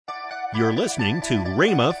You're listening to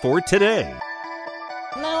Rhema for Today.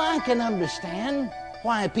 Now I can understand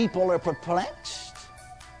why people are perplexed.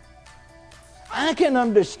 I can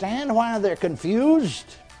understand why they're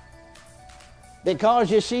confused.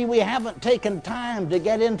 Because, you see, we haven't taken time to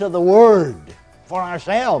get into the Word for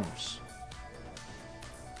ourselves.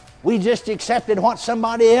 We just accepted what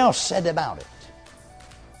somebody else said about it.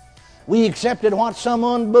 We accepted what some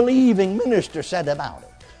unbelieving minister said about it.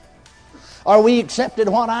 Or we accepted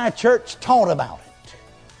what our church taught about it.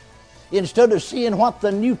 Instead of seeing what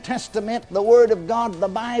the New Testament, the Word of God, the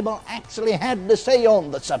Bible actually had to say on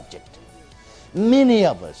the subject. Many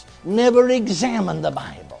of us never examined the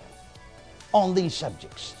Bible on these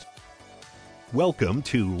subjects. Welcome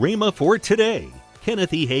to Rhema for Today.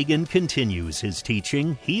 Kenneth E. Hagin continues his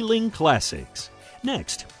teaching, Healing Classics,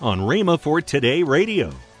 next on Rhema for Today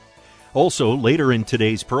Radio. Also, later in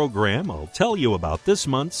today's program, I'll tell you about this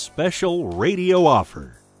month's special radio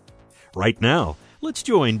offer. Right now, let's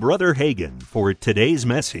join Brother Hagin for today's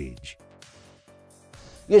message.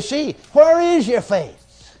 You see, where is your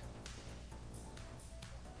faith?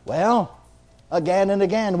 Well, again and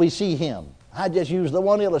again we see him. I just used the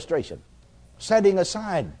one illustration. Setting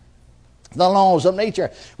aside the laws of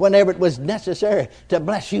nature whenever it was necessary to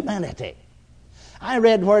bless humanity. I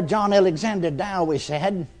read where John Alexander Dowie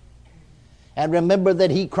said, and remember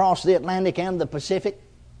that he crossed the Atlantic and the Pacific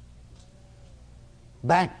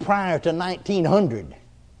back prior to 1900,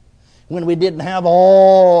 when we didn't have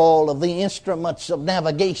all of the instruments of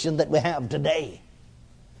navigation that we have today.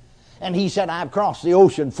 And he said, I've crossed the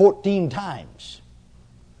ocean 14 times.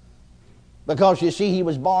 Because, you see, he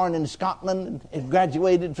was born in Scotland and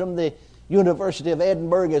graduated from the University of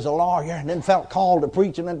Edinburgh as a lawyer, and then felt called to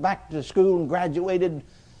preach, and went back to school and graduated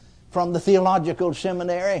from the theological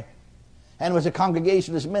seminary, and was a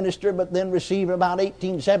Congregationalist minister, but then received about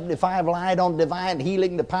 1875 light on divine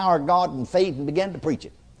healing, the power of God and faith, and began to preach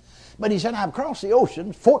it. But he said, I've crossed the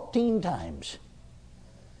ocean 14 times.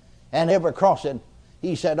 And ever crossing,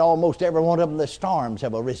 he said, almost every one of them, the storms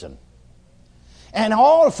have arisen. And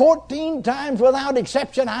all 14 times without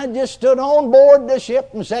exception, I just stood on board the ship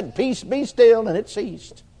and said, peace be still, and it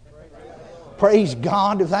ceased. Praise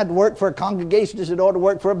God. If that worked for a Congregationalist, it ought to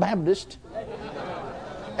work for a Baptist.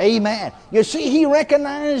 Amen. You see, he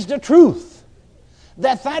recognized the truth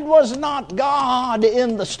that was not God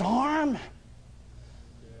in the storm,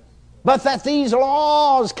 but that these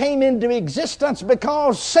laws came into existence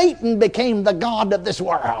because Satan became the god of this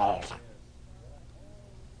world.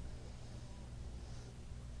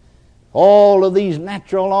 All of these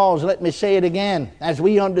natural laws, let me say it again, as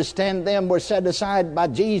we understand them, were set aside by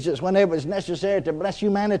Jesus whenever it was necessary to bless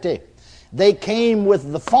humanity. They came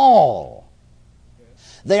with the fall.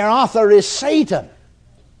 Their author is Satan,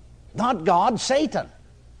 not God, Satan.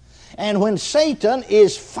 And when Satan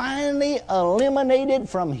is finally eliminated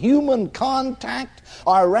from human contact,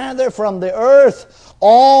 or rather from the earth,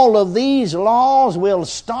 all of these laws will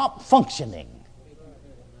stop functioning.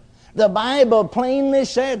 The Bible plainly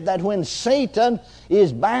said that when Satan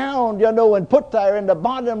is bound, and put there in the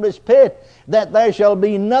bottomless pit, that there shall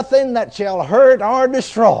be nothing that shall hurt or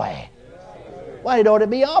destroy. Why, it ought to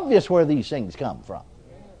be obvious where these things come from.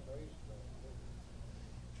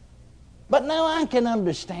 But now I can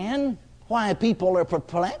understand why people are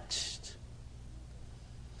perplexed.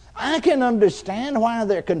 I can understand why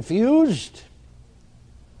they're confused.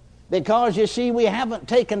 Because, you see, we haven't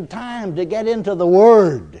taken time to get into the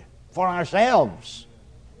Word for ourselves.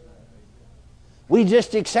 We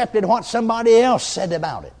just accepted what somebody else said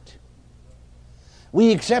about it.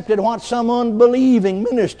 We accepted what some unbelieving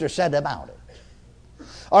minister said about it.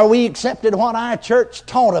 Or we accepted what our church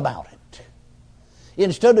taught about it.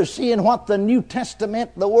 Instead of seeing what the New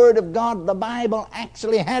Testament, the Word of God, the Bible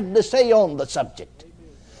actually had to say on the subject.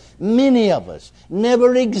 Many of us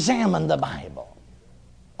never examined the Bible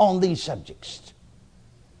on these subjects.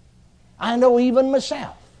 I know even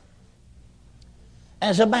myself,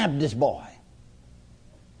 as a Baptist boy,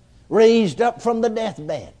 raised up from the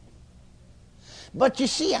deathbed. But you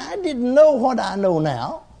see, I didn't know what I know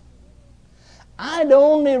now. I'd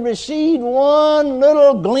only received one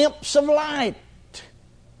little glimpse of light.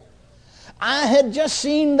 I had just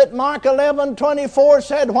seen that Mark 11:24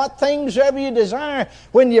 said, what things ever you desire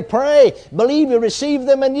when you pray, believe you receive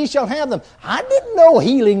them and ye shall have them. I didn't know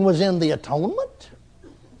healing was in the atonement.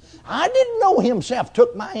 I didn't know himself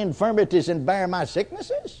took my infirmities and bare my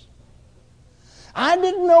sicknesses. I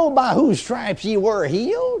didn't know by whose stripes ye were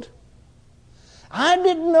healed. I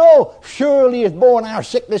didn't know, surely he hath borne our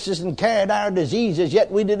sicknesses and carried our diseases,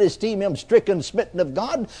 yet we did esteem him stricken, smitten of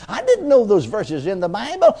God. I didn't know those verses in the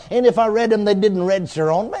Bible, and if I read them, they didn't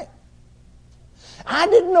register on me. I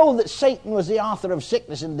didn't know that Satan was the author of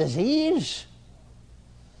sickness and disease.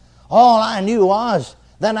 All I knew was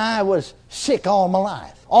that I was sick all my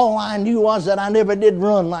life. All I knew was that I never did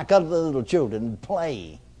run like other little children and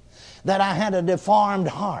play. That I had a deformed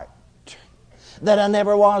heart. That I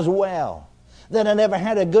never was well. That I never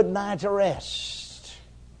had a good night's rest.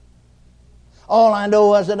 All I know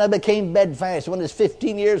was that I became bedfast when I was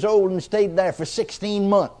 15 years old and stayed there for 16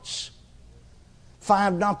 months.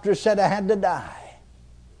 5 doctors said I had to die.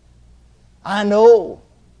 I know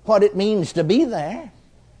what it means to be there,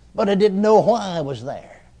 but I didn't know why I was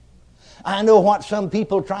there. I know what some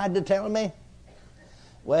people tried to tell me.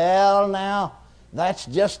 Well, now, that's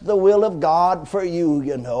just the will of God for you,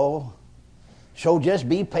 you know. So just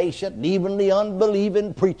be patient. And even the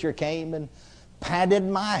unbelieving preacher came and patted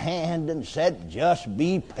my hand and said, just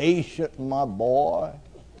be patient, my boy.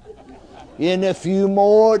 In a few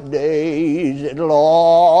more days, it'll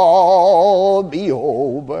all be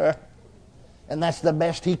over. And that's the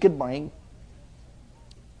best he could bring.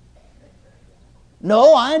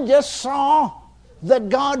 No, I just saw that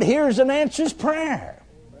God hears and answers prayer.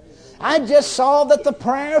 I just saw that the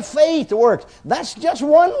prayer of faith works. That's just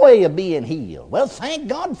one way of being healed. Well, thank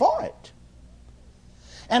God for it.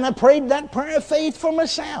 And I prayed that prayer of faith for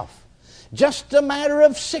myself. Just a matter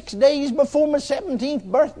of 6 days before my 17th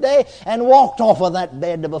birthday, and walked off of that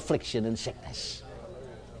bed of affliction and sickness.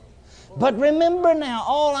 But remember now,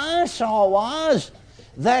 all I saw was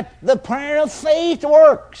that the prayer of faith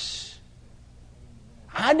works.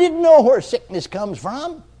 I didn't know where sickness comes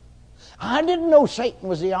from. I didn't know Satan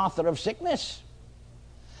was the author of sickness.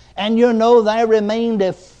 And you know, there remained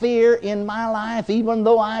a fear in my life even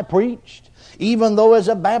though I preached. Even though as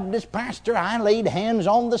a Baptist pastor I laid hands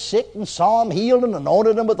on the sick and saw them healed and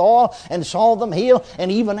anointed them with oil and saw them healed.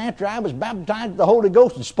 And even after I was baptized with the Holy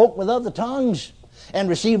Ghost and spoke with other tongues and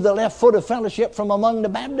received the left foot of fellowship from among the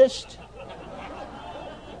Baptists.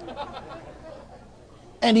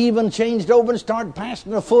 And even changed over and started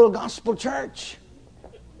pastoring a full gospel church.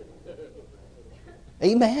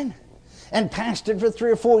 Amen. And pastored for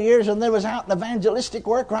 3 or 4 years, and then was out in evangelistic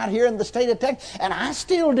work right here in the state of Texas, and I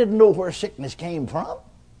still didn't know where sickness came from.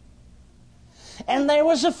 And there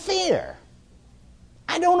was a fear.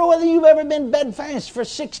 I don't know whether you've ever been bedfast for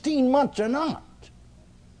 16 months or not.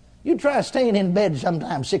 You try staying in bed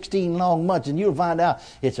sometime 16 long months, and you'll find out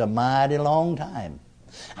it's a mighty long time.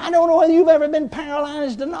 I don't know whether you've ever been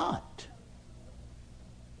paralyzed or not.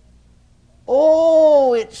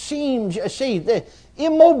 Oh, it seems,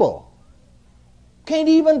 immobile. Can't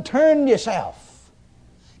even turn yourself.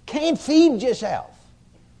 Can't feed yourself.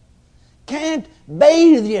 Can't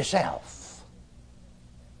bathe yourself.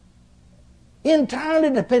 Entirely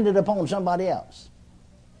dependent upon somebody else.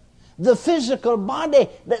 The physical body,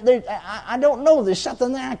 I don't know, there's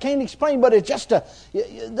something there I can't explain, but it's just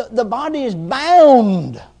the body is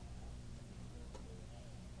bound.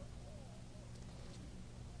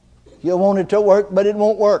 You want it to work, but it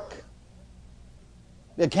won't work.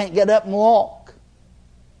 You can't get up and walk.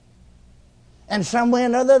 And some way or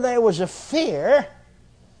another there was a fear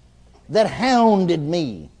that hounded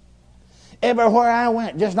me. Everywhere I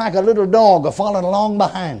went, just like a little dog following along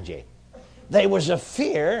behind you. There was a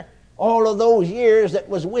fear all of those years that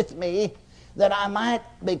was with me that I might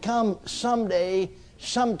become someday,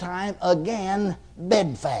 sometime again,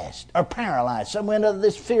 bedfast or paralyzed. Somewhere under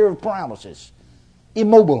this fear of paralysis.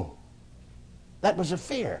 Immobile. That was a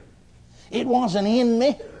fear. It wasn't in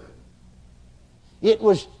me. It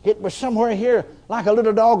was somewhere here like a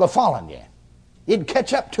little dog following you. It'd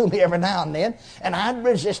catch up to me every now and then, and I'd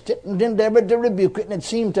resist it and endeavor to rebuke it, and it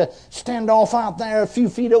seemed to stand off out there a few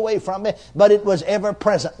feet away from me, but it was ever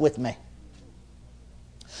present with me.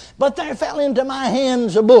 But there fell into my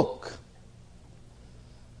hands a book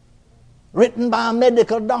written by a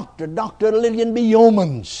medical doctor, Dr. Lillian B.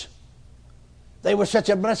 Yeomans. They were such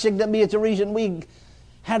a blessing to me. It's the reason we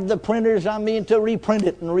had the printers, to reprint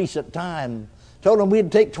it in recent time. Told them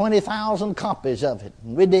we'd take 20,000 copies of it,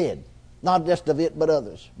 and we did. Not just of it, but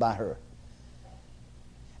others by her.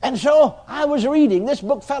 And so I was reading. This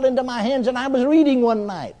book fell into my hands, and I was reading one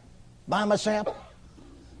night by myself,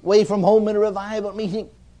 away from home in a revival meeting.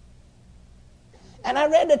 And I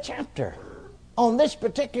read a chapter on this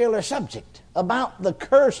particular subject about the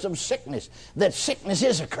curse of sickness, that sickness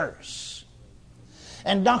is a curse.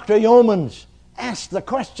 And Dr. Yeomans asked the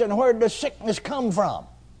question, where does sickness come from?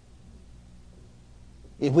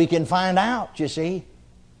 If we can find out, you see,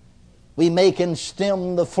 we may can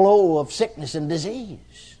stem the flow of sickness and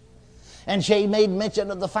disease. And she made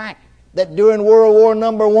mention of the fact that during World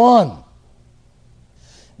War I,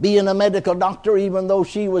 being a medical doctor, even though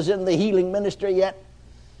she was in the healing ministry yet,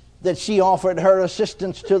 that she offered her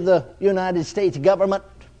assistance to the United States government.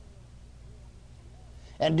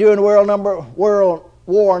 And during World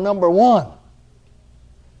War Number One,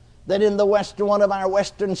 that in one of our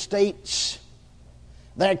western states,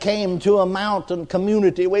 there came to a mountain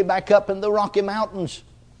community way back up in the Rocky Mountains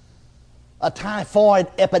a typhoid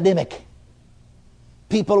epidemic.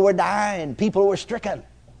 People were dying. People were stricken.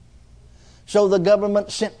 So the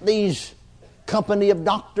government sent these company of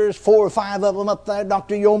doctors, 4 or 5 of them up there.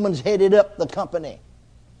 Dr. Yeomans headed up the company.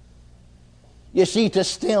 You see, to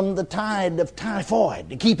stem the tide of typhoid,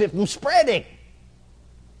 to keep it from spreading.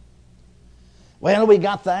 Well, we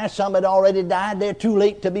got there. Some had already died. They're too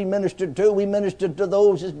late to be ministered to. We ministered to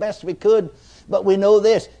those as best we could. But we know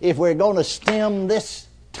this: if we're going to stem this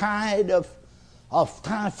tide of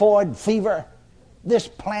typhoid fever, this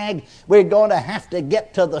plague, we're going to have to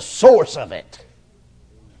get to the source of it.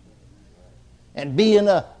 And being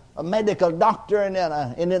a medical doctor and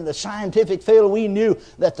in the scientific field, we knew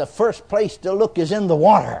that the first place to look is in the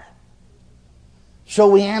water. So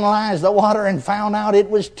we analyzed the water and found out it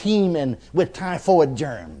was teeming with typhoid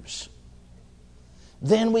germs.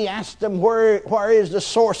 Then we asked them, where is the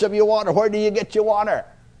source of your water? Where do you get your water?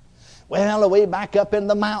 Well, way back up in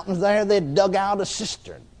the mountains there, they dug out a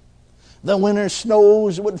cistern. The winter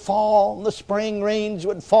snows would fall, and the spring rains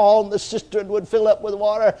would fall, and the cistern would fill up with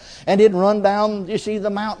water, and it'd run down, you see,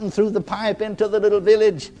 the mountain through the pipe into the little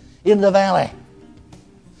village in the valley.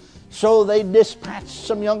 So they dispatched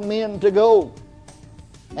some young men to go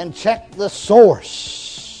and check the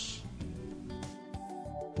source.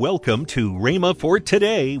 Welcome to Rhema for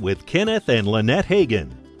Today with Kenneth and Lynette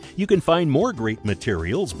Hagin. You can find more great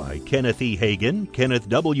materials by Kenneth E. Hagin, Kenneth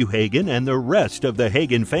W. Hagin, and the rest of the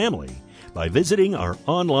Hagin family by visiting our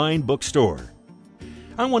online bookstore.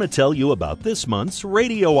 I want to tell you about this month's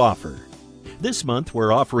radio offer. This month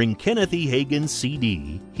we're offering Kenneth E. Hagin's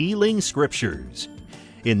CD, Healing Scriptures.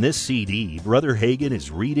 In this CD, Brother Hagin is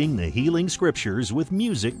reading the healing scriptures with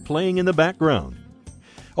music playing in the background.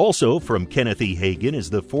 Also from Kenneth E. Hagin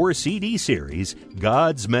is the 4-CD series,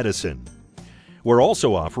 God's Medicine. We're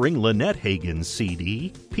also offering Lynette Hagin's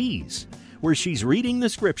CD, Peace, where she's reading the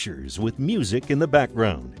scriptures with music in the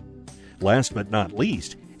background. Last but not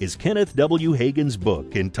least is Kenneth W. Hagin's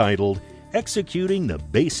book entitled Executing the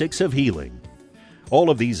Basics of Healing.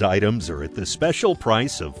 All of these items are at the special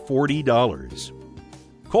price of $40.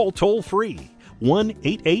 Call toll-free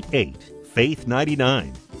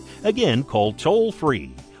 1-888-FAITH-99. Again, call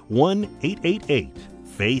toll-free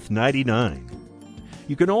 1-888-FAITH-99.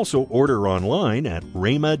 You can also order online at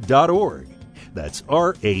rhema.org. That's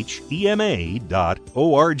rhema.org.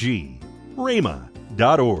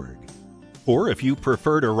 rhema.org. Or if you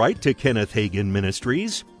prefer to write to Kenneth Hagin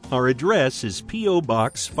Ministries, our address is P.O.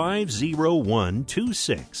 Box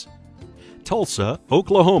 50126, Tulsa,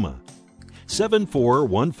 Oklahoma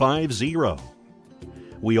 74150.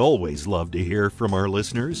 We always love to hear from our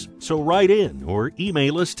listeners, so write in or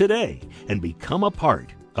email us today and become a part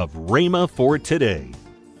of Rhema for Today.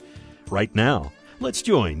 Right now, let's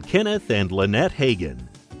join Kenneth and Lynette Hagin.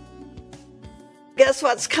 Guess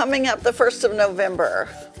what's coming up the 1st of November?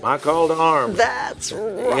 My call to arms. That's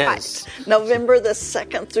right. Yes. November the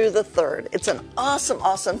 2nd through the 3rd. It's an awesome,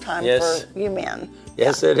 awesome time for you men.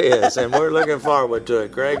 Yes, it is. And we're looking forward to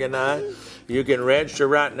it. Craig and I, you can register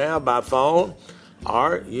right now by phone,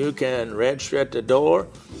 or you can register at the door.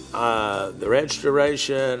 The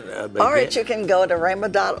registration Or you can go to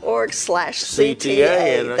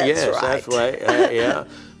rhema.org/CTA. That's right. Yeah.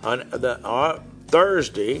 On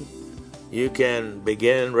Thursday, you can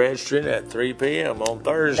begin registering at 3 p.m. on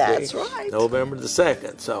Thursday. That's right. November the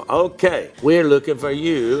 2nd. So, okay, we're looking for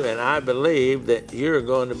you, and I believe that you're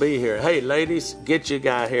going to be here. Hey, ladies, get your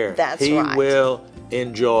guy here. That's right. He will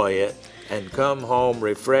enjoy it and come home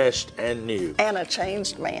refreshed and new. And a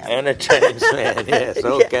changed man. Yes,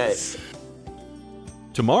 okay. Yes.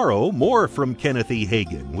 Tomorrow, more from Kenneth E.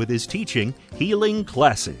 Hagin with his teaching, Healing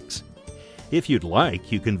Classics. If you'd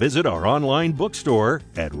like, you can visit our online bookstore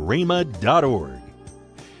at rhema.org.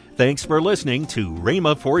 Thanks for listening to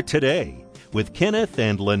Rhema for Today with Kenneth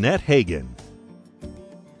and Lynette Hagin.